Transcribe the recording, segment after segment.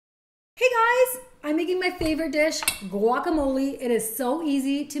Hey guys, I'm making my favorite dish, guacamole. It is so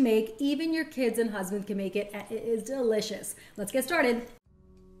easy to make. Even your kids and husband can make it, and it is delicious. Let's get started.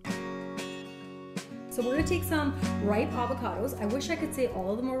 So we're gonna take some ripe avocados. I wish I could say all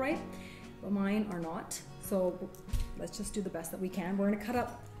of them are ripe, but mine are not. So let's just do the best that we can. We're gonna cut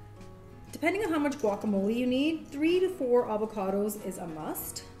up, depending on how much guacamole you need, 3 to 4 avocados is a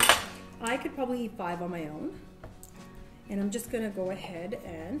must. I could probably eat 5 on my own. And I'm just gonna go ahead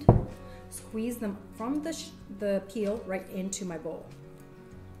and squeeze them from the peel right into my bowl.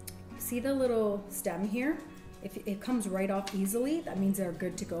 See the little stem here? If it comes right off easily, that means they're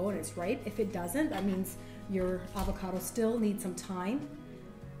good to go and it's ripe. If it doesn't, that means your avocado still needs some time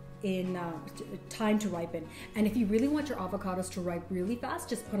to ripen. And if you really want your avocados to ripe really fast,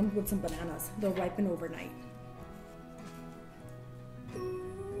 just put them with some bananas. They'll ripen overnight.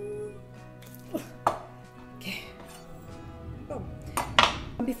 Okay. Boom.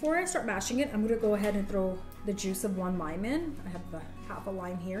 Before I start mashing it, I'm gonna go ahead and throw the juice of 1 lime in. I have half a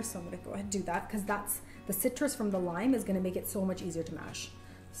lime here, so I'm gonna go ahead and do that because that's the citrus from the lime is gonna make it so much easier to mash,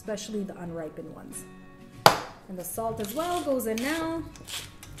 especially the unripened ones. And the salt as well goes in now.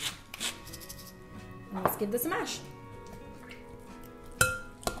 And let's give this a mash.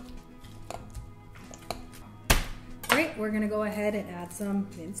 All right, we're gonna go ahead and add some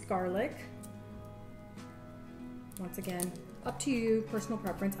minced garlic. Once again, up to you, personal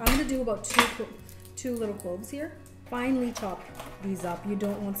preference. I'm gonna do about two little cloves here. Finely chop these up. You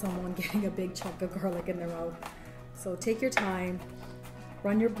don't want someone getting a big chunk of garlic in their mouth. So take your time,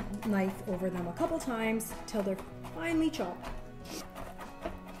 run your knife over them a couple times till they're finely chopped.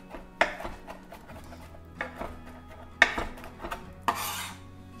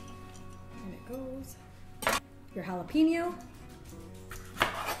 And it goes. Your jalapeno.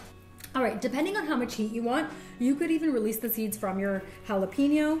 All right, depending on how much heat you want, you could even release the seeds from your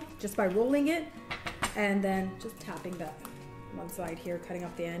jalapeno just by rolling it and then just tapping that one side here, cutting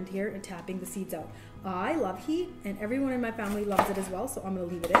off the end here and tapping the seeds out. I love heat and everyone in my family loves it as well, so I'm gonna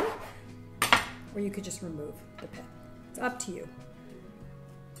leave it in. Or you could just remove the pit. It's up to you.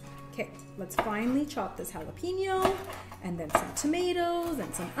 Okay, let's finely chop this jalapeno and then some tomatoes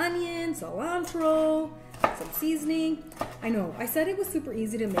and some onion, cilantro, some seasoning. I know, I said it was super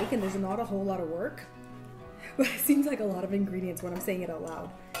easy to make and there's not a whole lot of work, but it seems like a lot of ingredients when I'm saying it out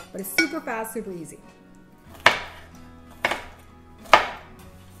loud. But it's super fast, super easy.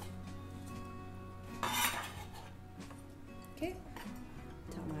 Okay,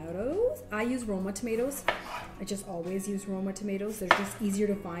 tomatoes. I use Roma tomatoes. I just always use Roma tomatoes. They're just easier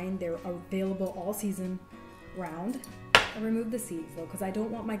to find. They're available all season round. I remove the seeds though, because I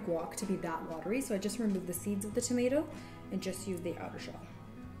don't want my guac to be that watery, so I just remove the seeds of the tomato and just use the outer shell.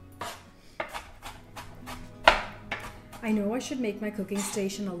 I know I should make my cooking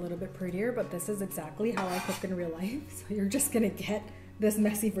station a little bit prettier, but this is exactly how I cook in real life, so you're just gonna get this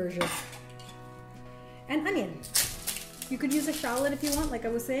messy version. And onion. You could use a shallot if you want, like I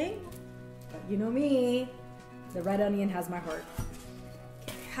was saying, but you know me, the red onion has my heart.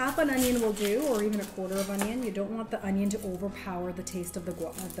 Half an onion will do, or even a quarter of onion. You don't want the onion to overpower the taste of the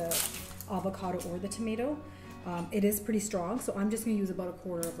avocado or the tomato. It is pretty strong, so I'm just gonna use about a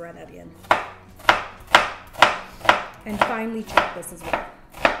quarter of red onion. And finely chop this as well.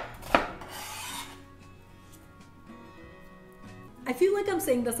 I feel like I'm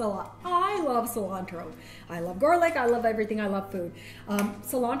saying this a lot. I love cilantro. I love garlic, I love everything, I love food.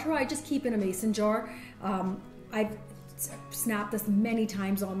 Cilantro I just keep in a mason jar. I've snapped this many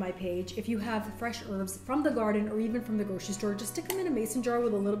times on my page. If you have fresh herbs from the garden or even from the grocery store, just stick them in a mason jar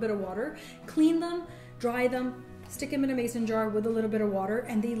with a little bit of water, clean them, dry them, stick them in a mason jar with a little bit of water,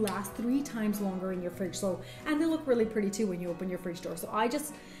 and they last 3 times longer in your fridge. So, and they look really pretty too when you open your fridge door. So I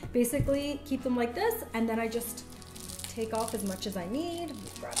just basically keep them like this, and then I just take off as much as I need,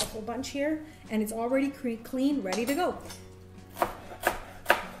 grab a whole bunch here, and it's already clean, ready to go. Oh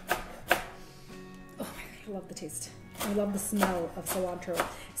my God, I love the taste. I love the smell of cilantro.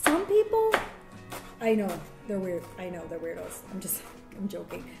 Some people, I know, they're weird. I know, they're weirdos. I'm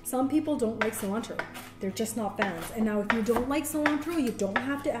joking. Some people don't like cilantro. They're just not fans. And now if you don't like cilantro, you don't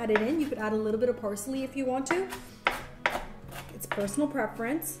have to add it in. You could add a little bit of parsley if you want to. It's personal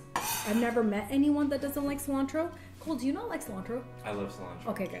preference. I've never met anyone that doesn't like cilantro. Cole, do you not like cilantro? I love cilantro.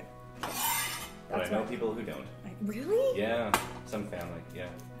 Okay, good. But I know people who don't. Really? Yeah, some family, yeah.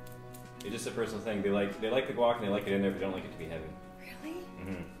 It's just a personal thing. They like the guac and they like it in there, but they don't like it to be heavy. Really?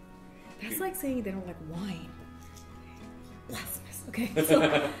 Mm-hmm. That's like saying they don't like wine. Blasphemous. Okay,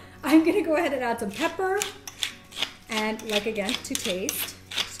 so I'm gonna go ahead and add some pepper, and like again to taste,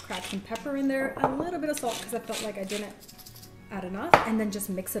 just crack some pepper in there, a little bit of salt because I felt like I didn't add enough, and then just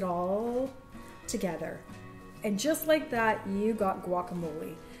mix it all together. And just like that, you got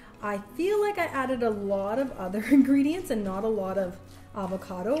guacamole. I feel like I added a lot of other ingredients and not a lot of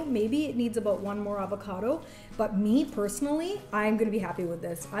avocado. Maybe it needs about one more avocado, but me personally, I'm gonna be happy with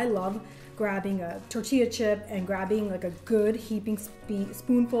this. I love grabbing a tortilla chip and grabbing like a good heaping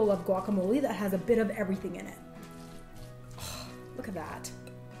spoonful of guacamole that has a bit of everything in it. Oh, look at that.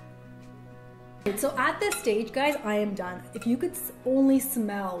 So at this stage, guys, I am done. If you could only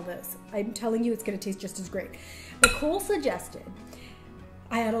smell this, I'm telling you it's gonna taste just as great. Nicole suggested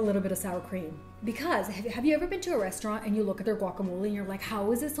I add a little bit of sour cream because have you ever been to a restaurant and you look at their guacamole and you're like,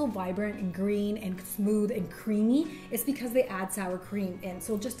 how is it so vibrant and green and smooth and creamy? It's because they add sour cream in.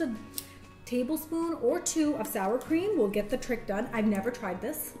 So just a tablespoon or 2 of sour cream will get the trick done. I've never tried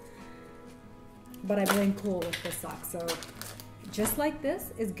this, but I blame Cole if this sucks. So just like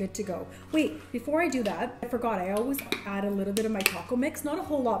this is good to go. Wait, before I do that, I forgot, I always add a little bit of my taco mix, not a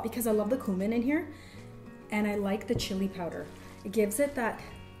whole lot because I love the cumin in here and I like the chili powder. It gives it that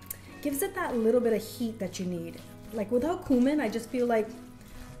little bit of heat that you need. Like without cumin, I just feel like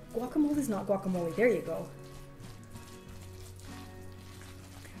guacamole is not guacamole. There you go.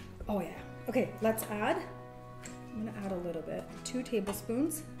 Oh yeah. Okay, let's add, I'm gonna add a little bit, 2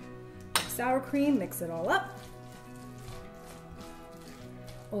 tablespoons of sour cream, mix it all up.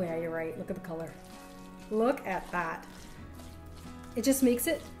 Oh yeah, you're right. Look at the color. Look at that. It just makes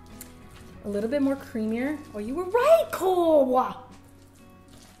it a little bit more creamier. Oh, you were right, Cole.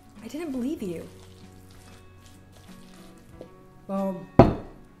 I didn't believe you. Boom.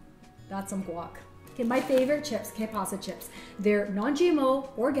 That's some guac. Okay, my favorite chips, que pasa chips. They're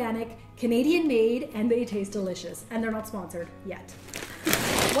non-GMO, organic, Canadian made, and they taste delicious. And they're not sponsored yet.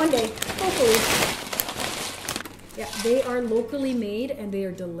 One day, hopefully. Yeah, they are locally made and they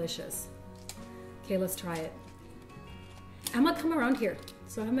are delicious. Okay, let's try it. I'm gonna come around here.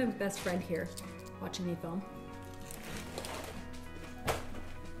 So I have my best friend here watching me film.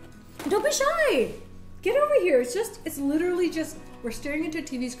 Don't be shy! Get over here. It's literally just, we're staring into a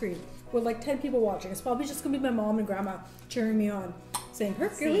TV screen with like 10 people watching. It's probably just gonna be my mom and grandma cheering me on, saying,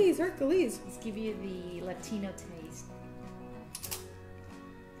 Hercules, Hercules. Let's give you the Latino taste.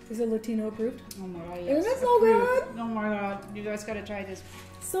 Is it Latino approved? Oh my god, Isn't yes. it so good? Oh my god, you guys gotta try this.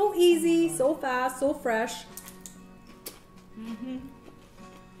 So easy, so fast, so fresh.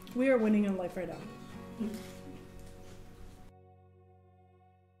 We are winning in life right now.